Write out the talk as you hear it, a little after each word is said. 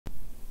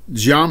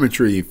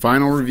Geometry,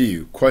 final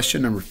review.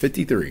 Question number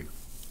 53.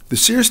 The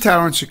Sears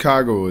Tower in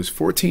Chicago is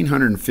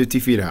 1,450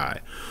 feet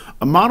high.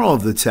 A model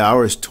of the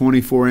tower is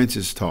 24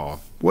 inches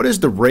tall. What is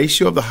the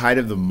ratio of the height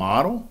of the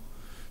model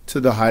to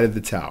the height of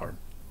the tower?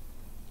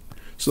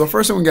 So the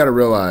first thing we got to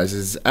realize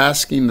is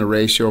asking the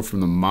ratio from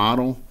the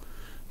model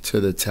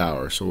to the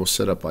tower. So we'll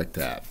set up like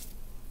that.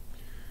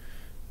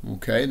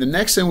 Okay, the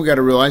next thing we got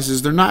to realize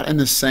is they're not in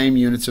the same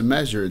units of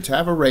measure. To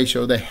have a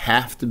ratio, they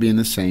have to be in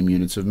the same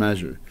units of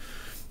measure.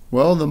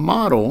 Well, the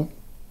model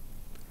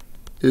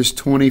is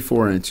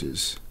 24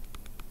 inches.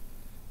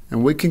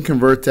 And we can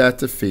convert that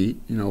to feet.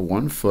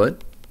 1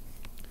 foot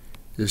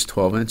is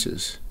 12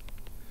 inches.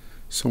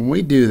 So when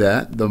we do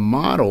that, the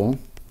model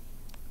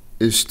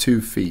is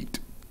 2 feet.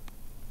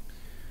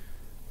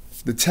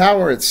 The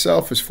tower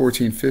itself is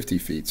 1,450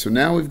 feet. So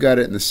now we've got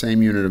it in the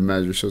same unit of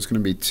measure. So it's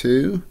going to be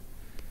 2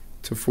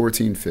 to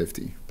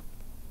 1,450.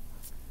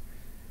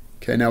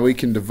 Okay, now we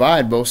can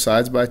divide both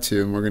sides by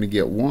 2, and we're going to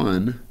get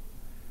 1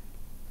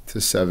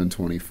 to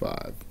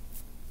 725.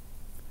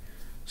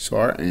 So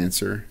our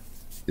answer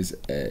is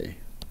A.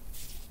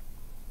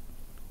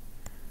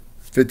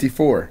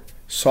 54.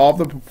 Solve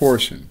the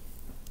proportion.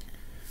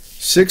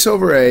 6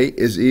 over 8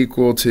 is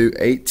equal to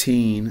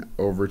 18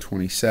 over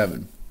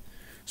 27.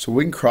 So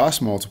we can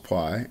cross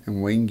multiply,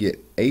 and we can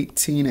get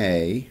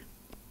 18A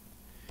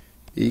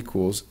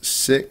equals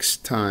 6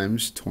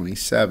 times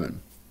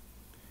 27.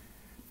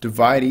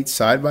 Divide each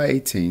side by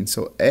 18,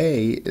 so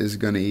A is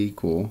going to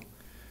equal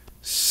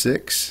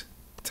 6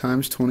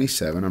 times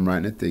 27, I'm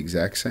writing it the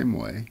exact same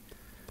way,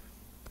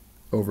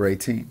 over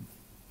 18.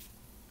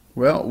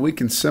 Well, we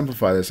can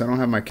simplify this. I don't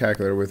have my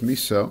calculator with me,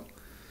 so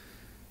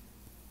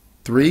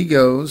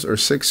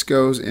 6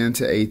 goes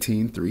into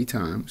 18 3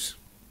 times.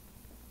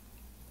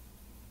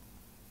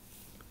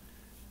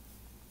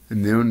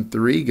 And then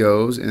 3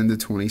 goes into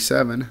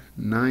 27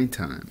 9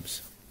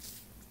 times.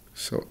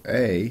 So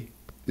A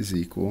is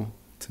equal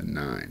to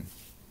 9.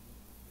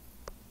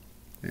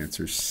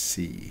 Answer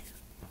C.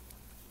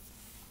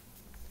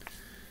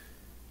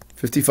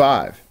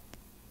 55.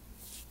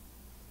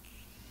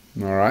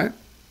 All right.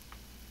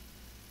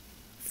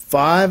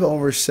 5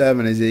 over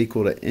 7 is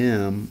equal to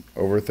M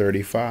over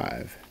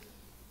 35.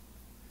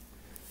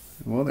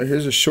 Well,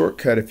 here's a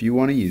shortcut if you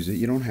want to use it.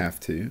 You don't have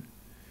to.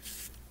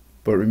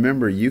 But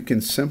remember, you can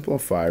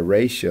simplify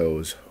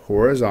ratios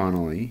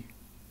horizontally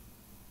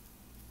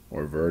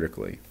or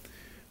vertically.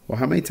 Well,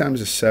 how many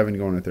times is 7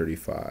 going to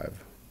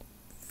 35?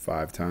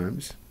 5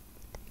 times.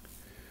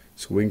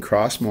 So we can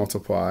cross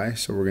multiply,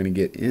 so we're going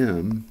to get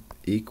M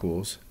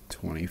equals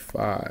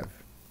 25.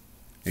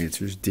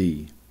 Answer is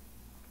D.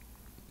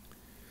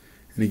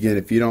 And again,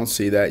 if you don't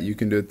see that, you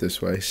can do it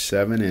this way.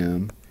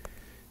 7M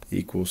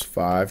equals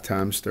 5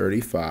 times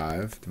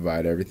 35.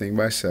 Divide everything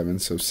by 7,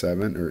 so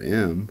 7, or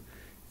M,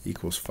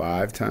 equals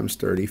 5 times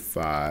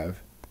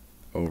 35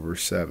 over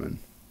 7.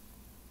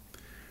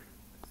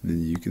 And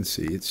then you can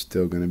see it's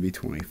still going to be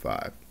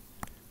 25.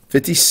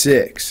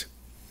 56.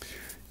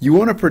 You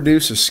want to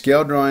produce a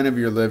scale drawing of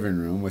your living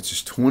room, which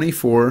is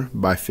 24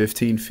 by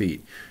 15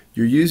 feet.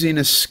 You're using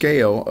a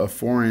scale of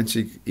 4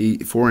 inches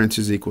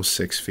equals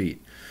 6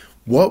 feet.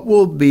 What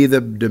will be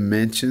the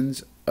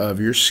dimensions of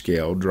your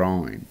scale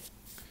drawing?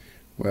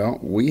 Well,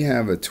 we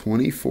have a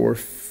 24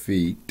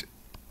 feet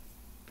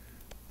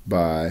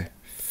by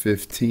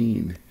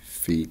 15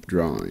 feet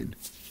drawing.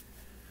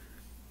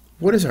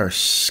 What is our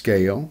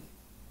scale?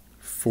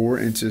 4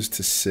 inches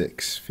to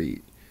 6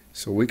 feet.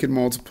 So we can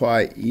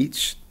multiply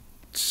each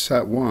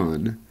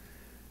one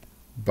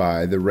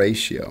by the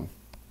ratio.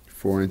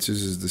 4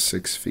 inches is to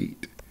 6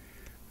 feet.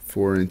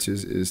 4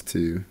 inches is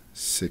to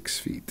 6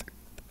 feet.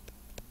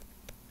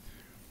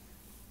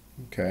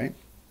 Okay.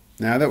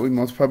 Now that we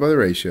multiply by the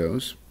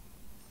ratios,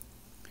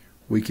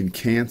 we can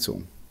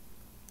cancel.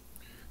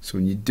 So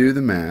when you do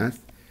the math,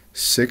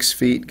 6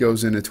 feet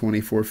goes into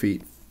 24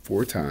 feet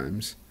 4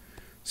 times.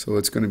 So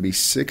it's going to be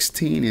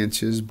 16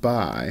 inches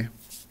by,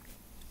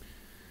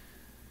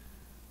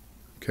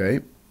 okay,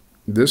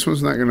 this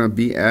one's not going to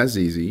be as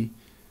easy.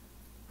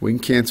 We can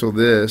cancel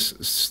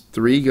this.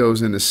 3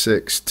 goes into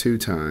 6 2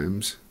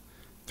 times.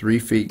 3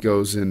 feet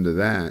goes into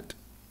that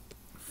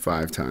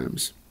 5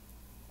 times.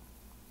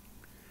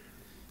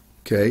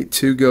 Okay,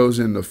 2 goes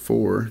into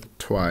 4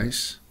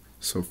 twice.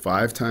 So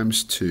 5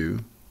 times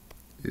 2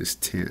 is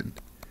 10.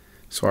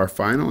 So our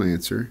final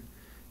answer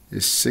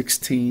is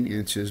 16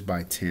 inches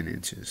by 10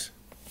 inches.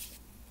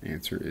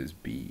 Answer is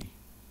B.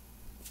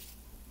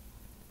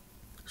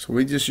 So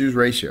we just use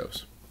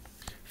ratios.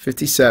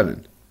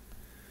 57.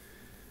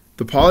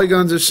 The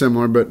polygons are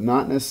similar but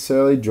not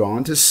necessarily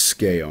drawn to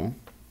scale.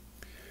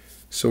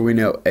 So we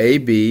know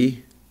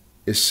AB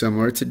is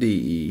similar to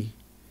DE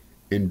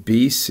and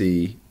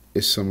BC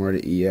is similar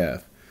to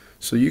EF.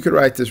 So you could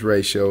write this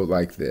ratio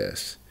like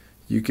this.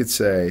 You could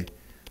say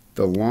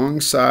the long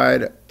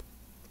side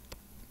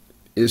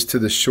is to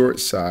the short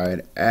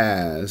side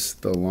as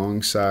the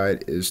long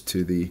side is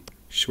to the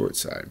short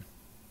side.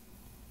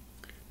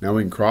 Now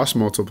we can cross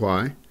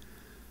multiply,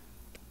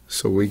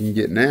 so we can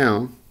get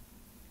now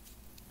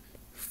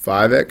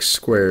 5x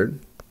squared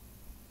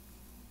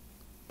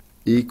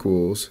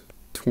equals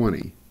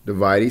 20.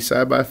 Divide each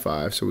side by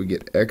 5, so we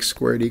get x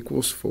squared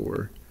equals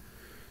 4.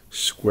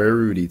 Square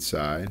root each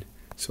side,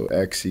 so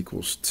x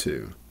equals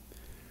 2.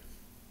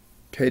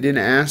 Okay, it didn't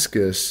ask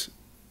us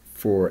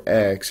for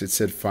x. It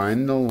said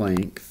find the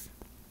length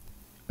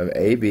of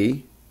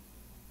AB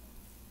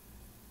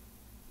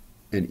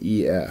and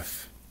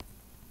EF.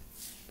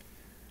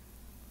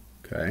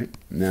 Okay,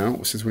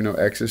 now since we know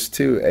x is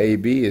 2,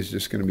 AB is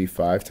just going to be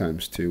 5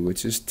 times 2,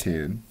 which is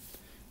 10,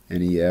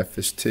 and EF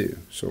is 2.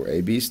 So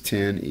AB is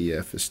 10,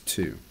 EF is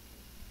 2.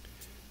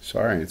 So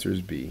our answer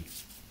is B.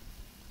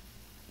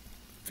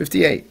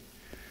 58.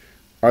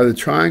 Are the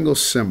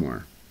triangles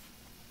similar?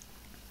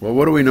 Well,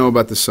 what do we know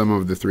about the sum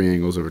of the three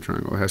angles of a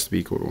triangle? It has to be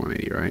equal to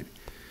 180, right?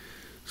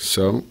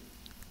 So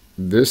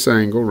this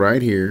angle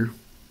right here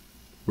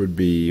would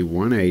be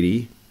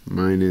 180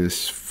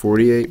 minus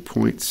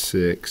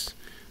 48.6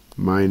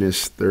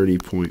 minus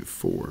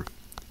 30.4.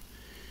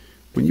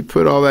 When you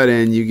put all that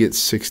in, you get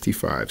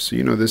 65. So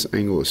you know this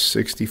angle is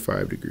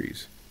 65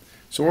 degrees.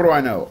 So what do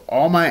I know?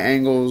 All my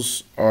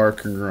angles are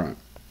congruent.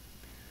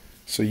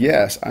 So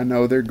yes, I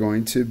know they're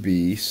going to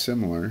be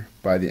similar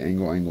by the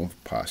angle-angle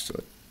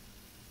postulate.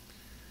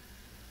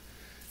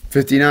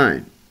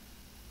 59.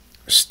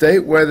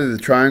 State whether the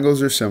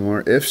triangles are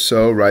similar. If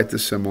so, write the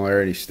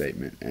similarity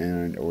statement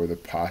or the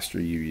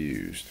posture you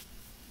used.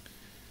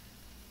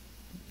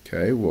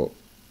 Okay, well,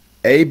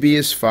 AB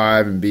is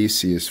 5 and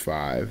BC is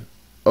 5.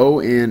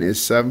 ON is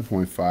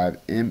 7.5,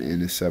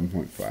 MN is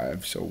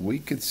 7.5. So we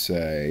could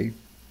say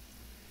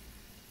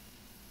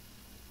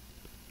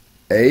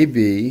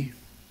AB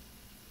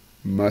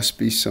must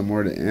be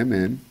similar to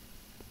MN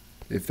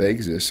if they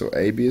exist. So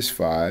AB is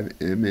 5,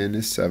 MN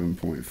is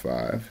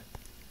 7.5.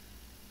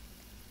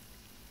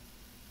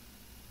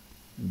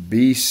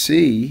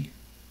 BC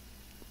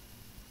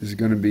is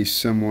going to be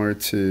similar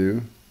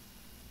to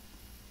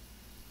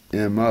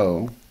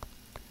MO,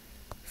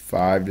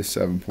 5 to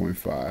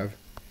 7.5.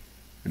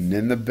 And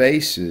then the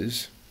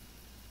bases,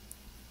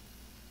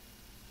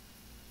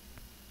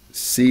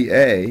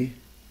 CA,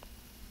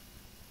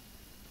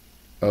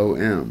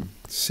 OM.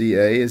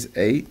 CA is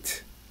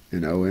 8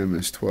 and OM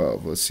is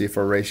 12. Let's see if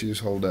our ratios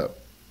hold up.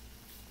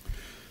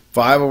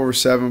 5 over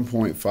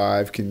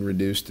 7.5 can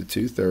reduce to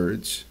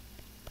 2/3.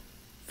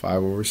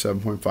 5 over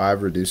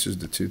 7.5 reduces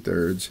to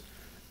 2/3.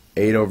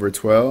 8 over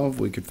 12,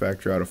 we could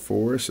factor out a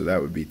 4, so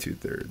that would be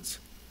 2/3.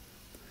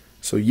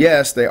 So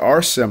yes, they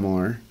are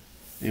similar,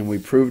 and we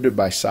proved it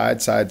by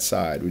side, side,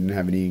 side. We didn't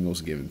have any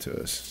angles given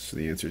to us, so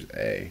the answer is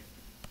A.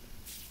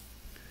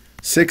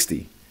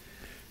 60.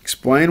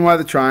 Explain why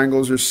the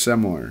triangles are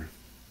similar.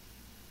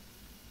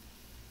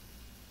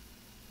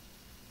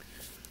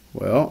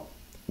 Well,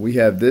 we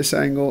have this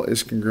angle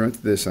is congruent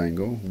to this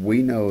angle.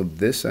 We know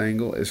this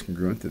angle is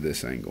congruent to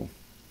this angle.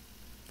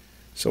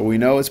 So we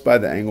know it's by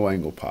the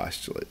angle-angle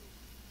postulate.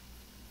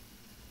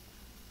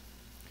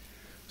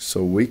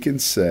 So we can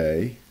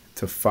say,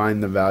 to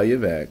find the value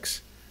of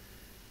x,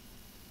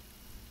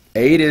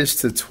 8 is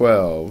to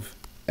 12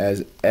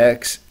 as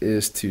x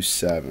is to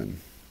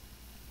 7.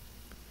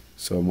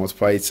 So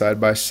multiply each side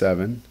by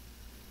 7.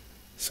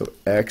 So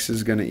x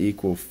is going to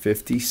equal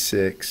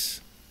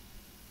 56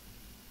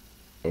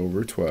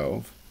 over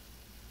 12.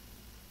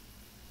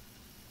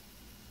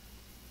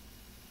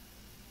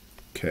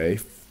 Okay.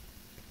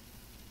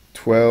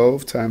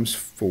 12 times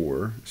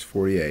 4 is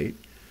 48.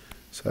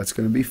 So that's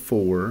going to be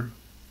 4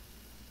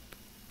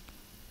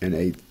 and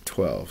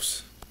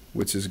 8/12,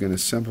 which is going to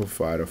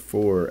simplify to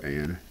 4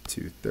 and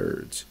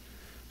 2/3.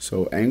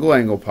 So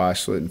angle-angle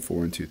postulate and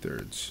 4 and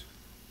 2/3.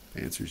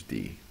 The answer is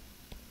D.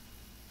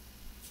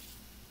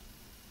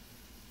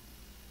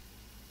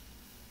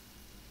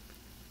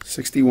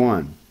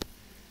 '61.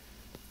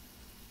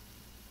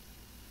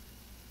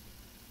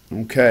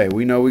 Okay,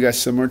 we know we got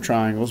similar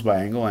triangles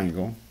by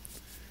angle-angle.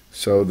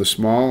 So the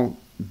small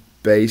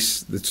base,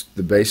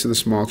 the base of the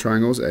small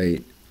triangle is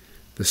 8.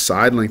 The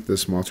side length of the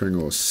small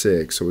triangle is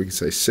 6. So we can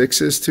say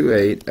 6 is to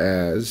 8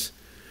 as,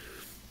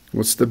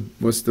 what's the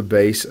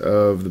base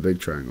of the big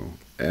triangle?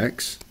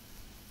 X.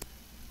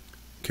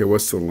 Okay,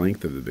 what's the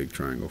length of the big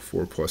triangle?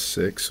 4 plus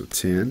 6, so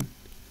 10.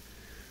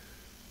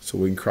 So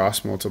we can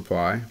cross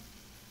multiply.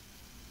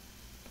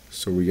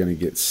 So we're going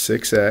to get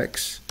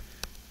 6x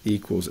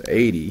equals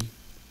 80.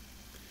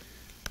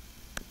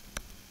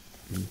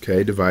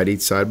 Okay, divide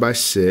each side by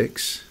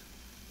 6.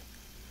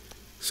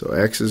 So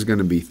x is going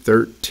to be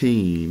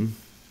 13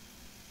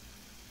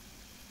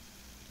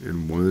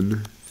 and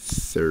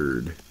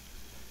 1/3.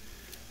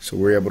 So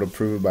we're able to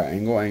prove it by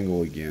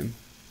angle-angle again.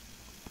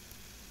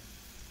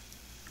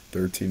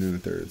 13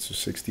 1/3. So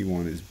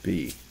 61 is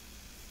B.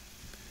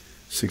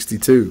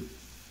 62.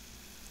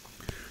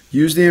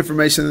 Use the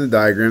information in the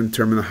diagram to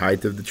determine the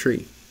height of the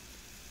tree.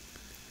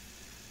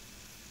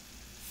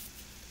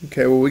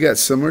 Okay, well, we got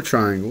similar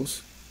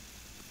triangles.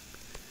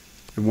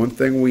 And one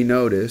thing we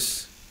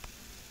notice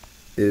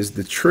is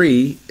the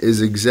tree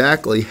is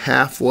exactly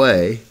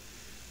halfway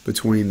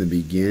between the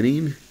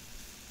beginning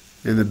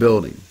and the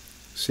building.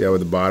 See how at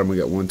the bottom we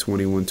got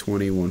 120,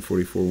 120,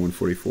 144,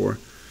 144.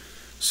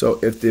 So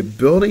if the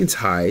building's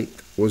height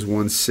was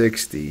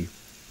 160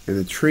 and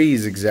the tree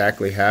is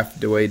exactly half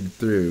the way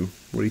through,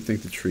 what do you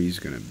think the tree is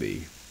going to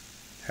be?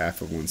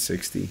 Half of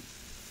 160?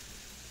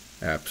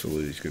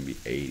 Absolutely, it's going to be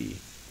 80.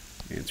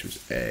 Answer is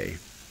A.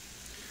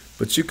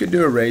 But you could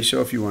do a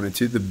ratio if you wanted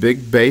to. The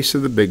big base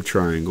of the big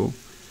triangle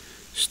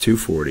is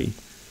 240.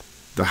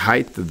 The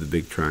height of the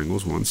big triangle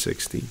is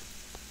 160.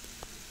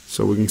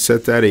 So we can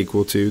set that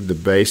equal to the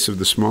base of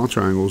the small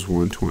triangle is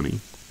 120.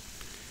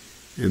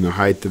 And the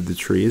height of the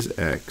tree is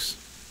x.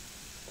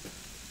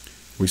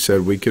 We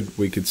said we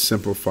could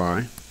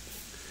simplify.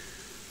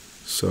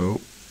 So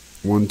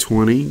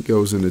 120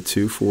 goes into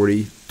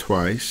 240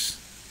 twice.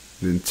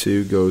 Then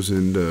 2 goes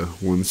into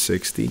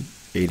 160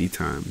 80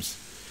 times.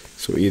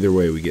 So either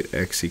way we get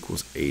x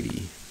equals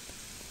 80.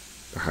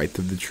 The height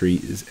of the tree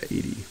is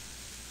 80.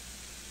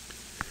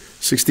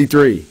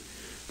 63.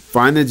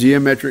 Find the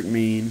geometric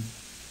mean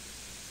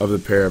of the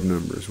pair of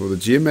numbers. Well, the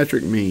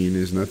geometric mean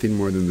is nothing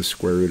more than the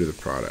square root of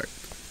the product.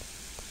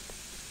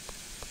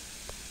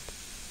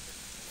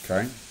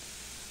 Okay?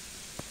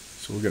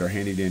 So we'll get our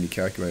handy dandy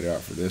calculator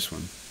out for this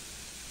one.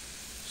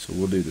 So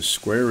we'll do the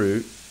square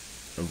root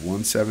of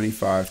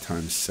 175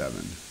 times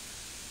 7.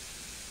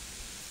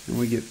 And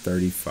we get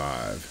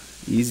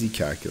 35. Easy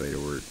calculator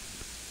work.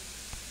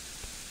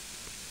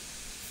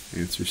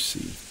 Answer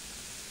C.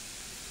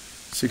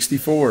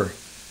 64.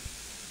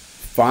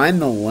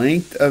 Find the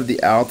length of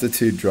the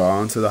altitude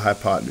drawn to the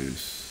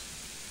hypotenuse.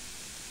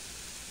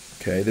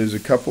 Okay, there's a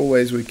couple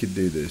ways we could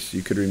do this.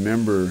 You could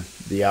remember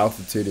the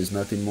altitude is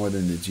nothing more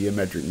than the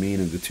geometric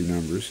mean of the two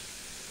numbers.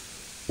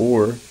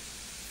 Or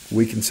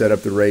we can set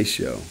up the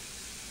ratio.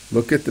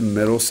 Look at the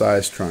middle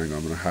sized triangle.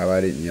 I'm going to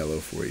highlight it in yellow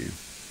for you.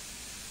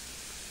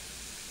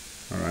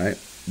 Alright,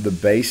 the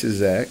base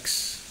is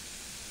x,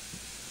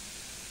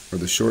 or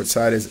the short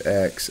side is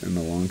x, and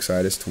the long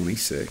side is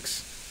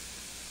 26.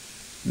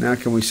 Now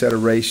can we set a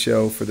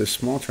ratio for this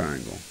small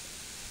triangle?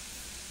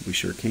 We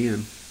sure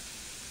can.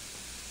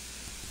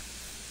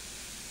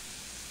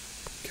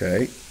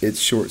 Okay, its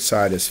short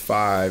side is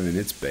 5 and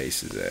its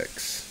base is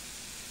x.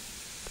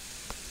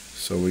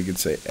 So we could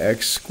say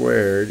x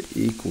squared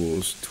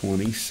equals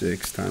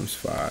 26 times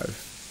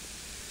 5.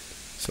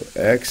 So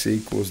x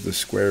equals the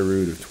square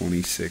root of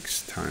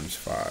 26 times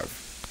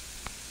 5.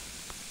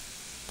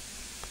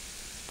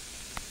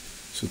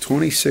 So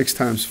 26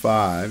 times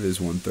 5 is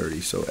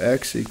 130. So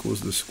x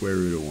equals the square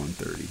root of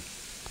 130.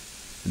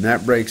 And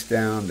that breaks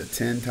down to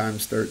 10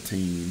 times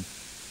 13.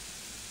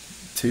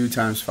 2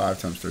 times 5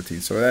 times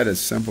 13. So that is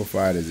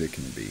simplified as it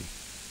can be.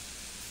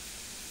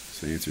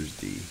 So the answer is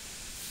D.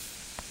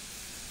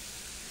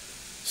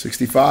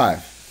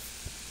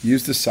 65.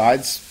 Use the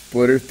side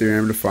splitter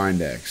theorem to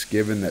find x,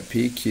 given that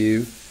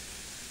PQ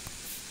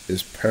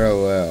is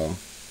parallel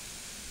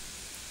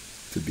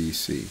to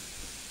BC.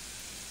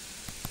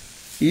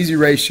 Easy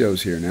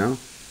ratios here now.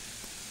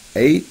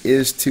 8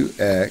 is to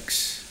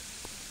x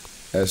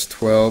as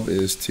 12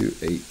 is to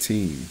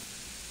 18.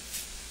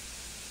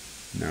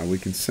 Now we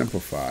can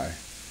simplify.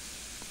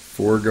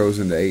 4 goes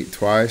into 8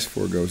 twice,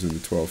 4 goes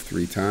into 12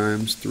 3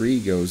 times, 3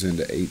 goes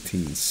into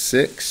 18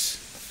 6.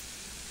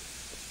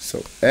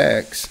 So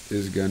x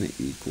is going to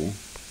equal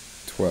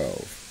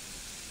 12.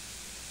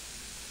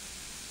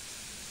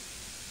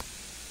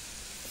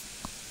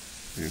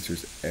 The answer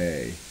is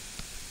A.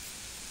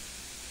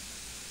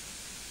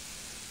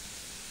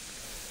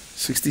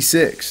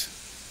 66.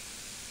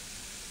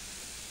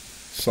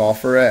 Solve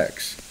for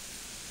x.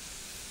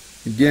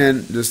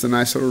 Again, just a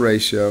nice little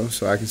ratio.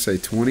 So I can say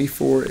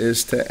 24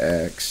 is to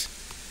x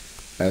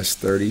as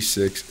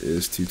 36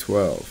 is to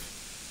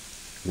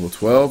 12. Well,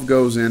 12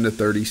 goes into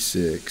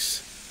 36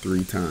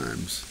 3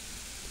 times.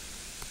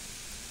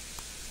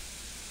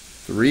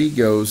 3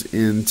 goes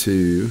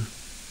into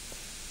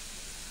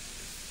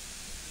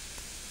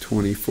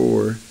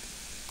 24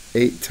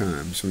 8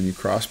 times. So when you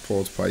cross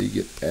multiply, you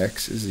get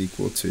x is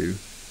equal to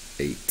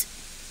 8.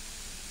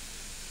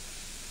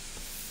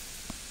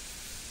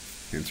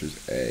 Answer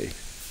is A.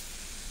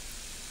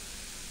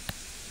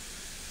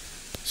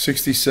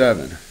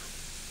 67.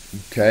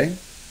 Okay,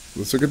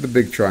 let's look at the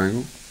big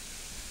triangle.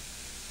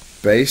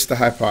 Base to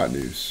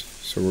hypotenuse.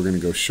 So we're going to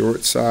go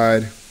short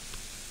side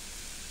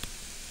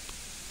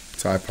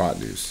to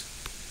hypotenuse.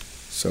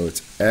 So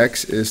it's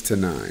x is to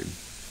 9.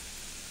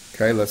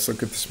 Okay, let's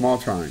look at the small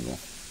triangle.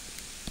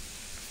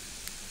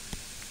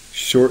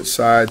 Short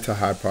side to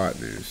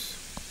hypotenuse.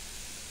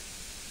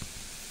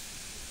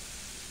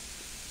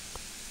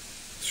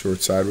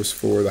 Short side was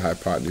 4, the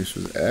hypotenuse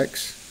was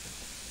x.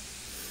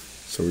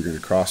 So we're going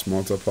to cross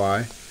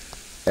multiply.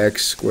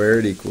 X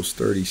squared equals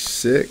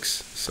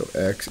 36, so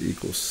x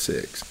equals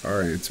 6.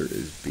 Our answer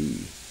is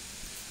B.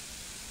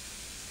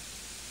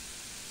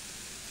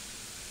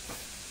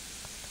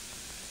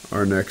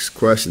 Our next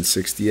question,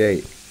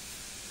 68.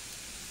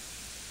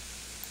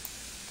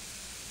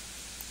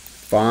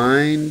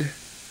 Find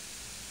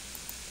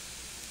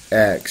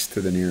x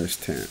to the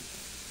nearest 10.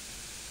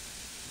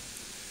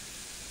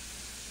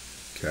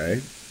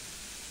 Okay,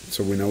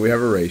 so we know we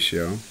have a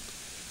ratio.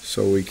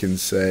 So we can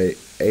say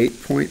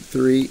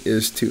 8.3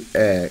 is to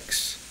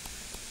x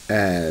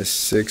as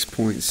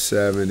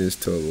 6.7 is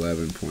to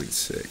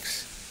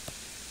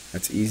 11.6.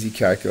 That's easy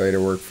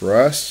calculator work for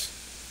us.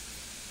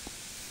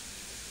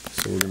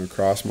 So we're going to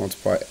cross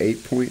multiply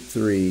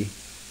 8.3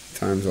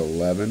 times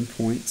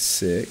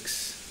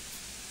 11.6.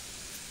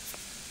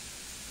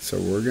 So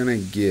we're going to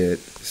get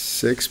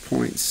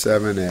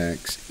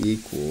 6.7x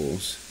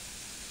equals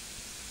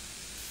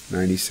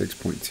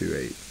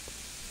 96.28.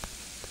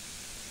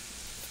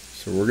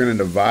 So we're going to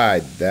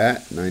divide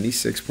that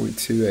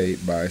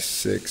 96.28 by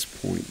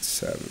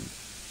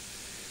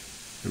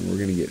 6.7. And we're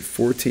going to get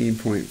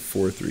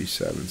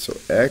 14.437. So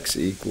x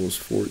equals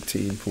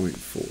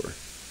 14.4.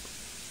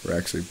 Or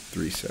actually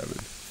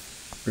 37.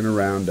 We're going to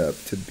round up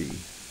to b.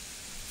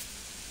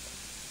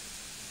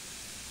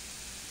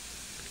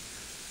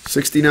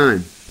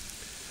 69.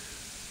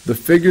 The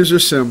figures are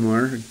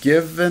similar.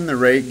 Give the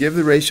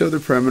ratio of the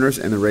perimeters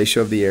and the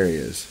ratio of the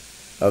areas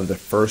of the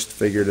first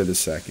figure to the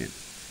second.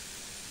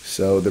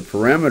 So the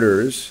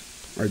perimeters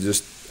are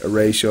just a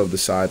ratio of the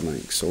side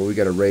lengths. So we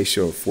got a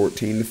ratio of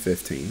 14 to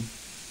 15.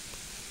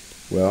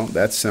 Well,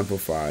 that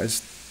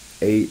simplifies.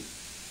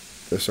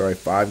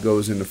 5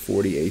 goes into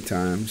 40 8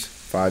 times.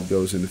 5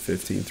 goes into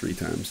 15 3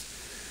 times.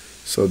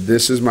 So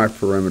this is my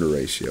perimeter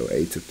ratio,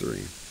 8 to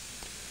 3.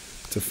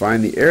 To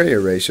find the area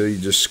ratio, you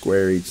just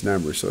square each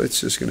number. So it's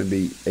just going to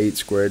be 8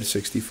 squared,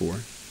 64,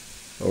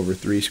 over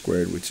 3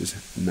 squared, which is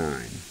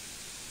 9.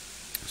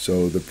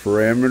 So the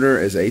perimeter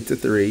is 8 to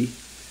 3,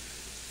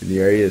 and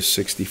the area is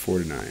 64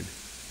 to 9.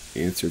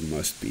 Answer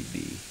must be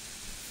D.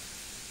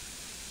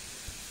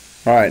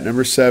 All right,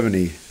 number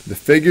 70. The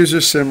figures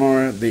are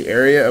similar. The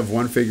area of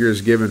one figure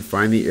is given.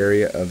 Find the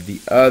area of the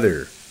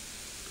other.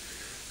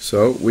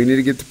 So we need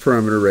to get the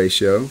perimeter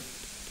ratio.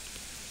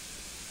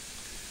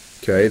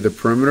 Okay, the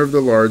perimeter of the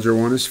larger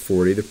one is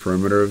 40. The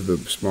perimeter of the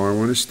smaller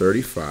one is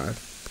 35.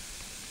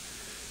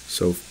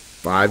 So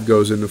 5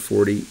 goes into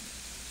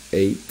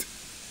 48,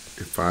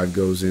 and 5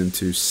 goes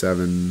into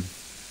 7,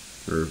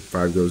 or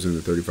 5 goes into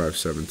 35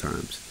 7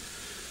 times.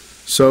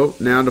 So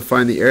now to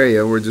find the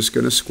area, we're just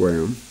going to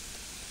square them.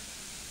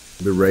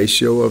 The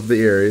ratio of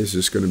the area is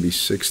just going to be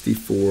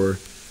 64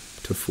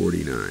 to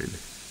 49.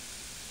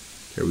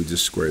 Okay, we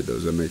just squared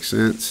those. That makes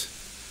sense?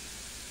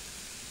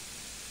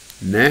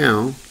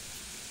 Now,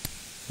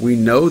 we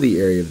know the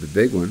area of the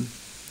big one.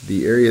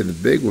 The area of the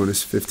big one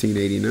is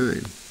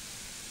 1589.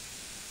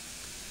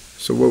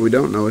 So what we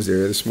don't know is the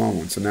area of the small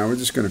one. So now we're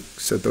just going to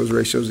set those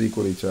ratios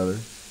equal to each other.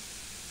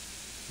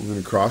 We're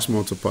going to cross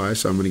multiply.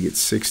 So I'm going to get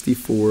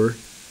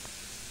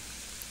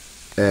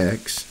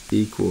 64x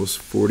equals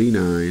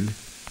 49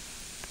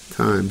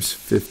 times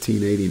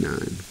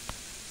 1589.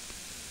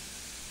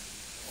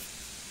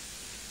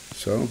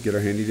 So get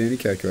our handy dandy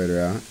calculator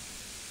out.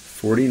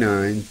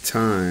 49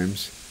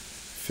 times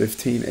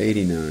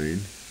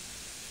 1589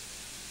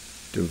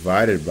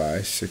 divided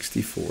by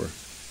 64.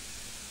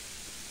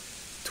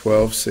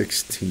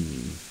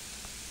 1216.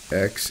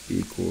 X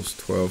equals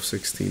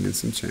 1216 and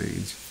some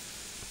change.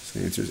 So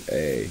the answer is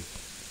A.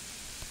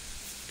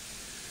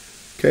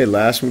 Okay,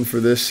 last one for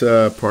this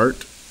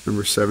part,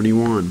 number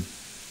 71.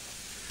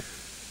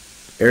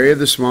 Area of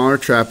the smaller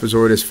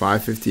trapezoid is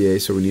 558,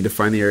 so we need to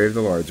find the area of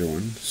the larger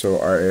one. So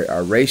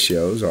our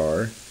ratios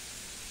are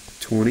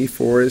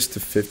 24 is to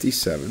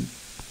 57.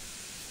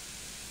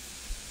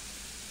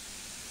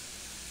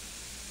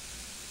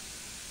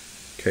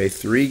 Okay,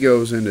 3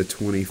 goes into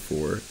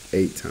 24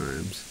 8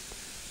 times.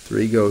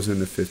 3 goes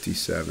into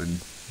 57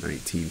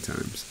 19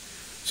 times.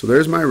 So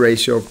there's my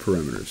ratio of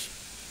perimeters.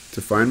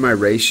 To find my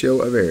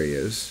ratio of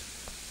areas,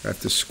 I have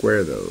to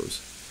square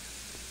those.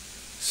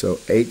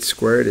 So 8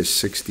 squared is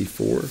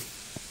 64.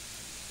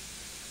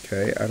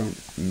 Okay,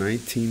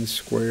 19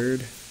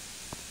 squared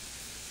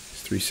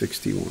is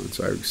 361.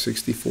 So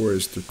 64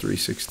 is to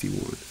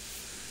 361.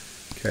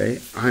 Okay,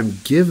 I'm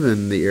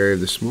given the area of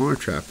the smaller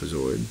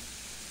trapezoid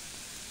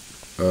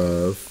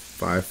of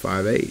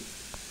 558.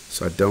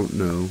 So I don't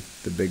know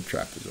the big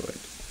trapezoid.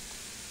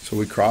 So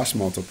we cross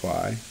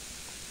multiply.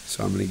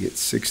 So I'm going to get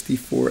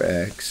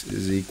 64x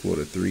is equal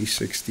to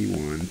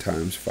 361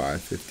 times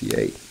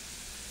 558.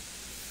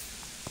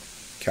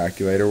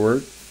 Calculator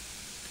work.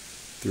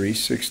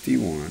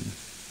 361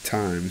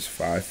 times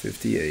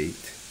 558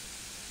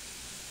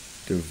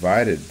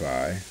 divided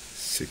by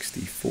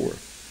 64.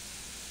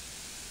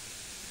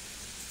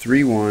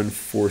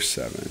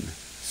 3147.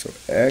 So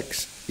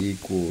x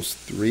equals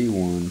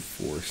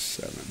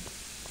 3147.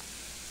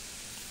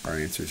 Our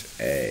answer is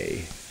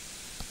A.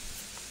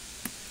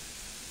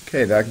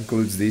 Okay, that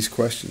concludes these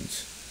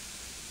questions.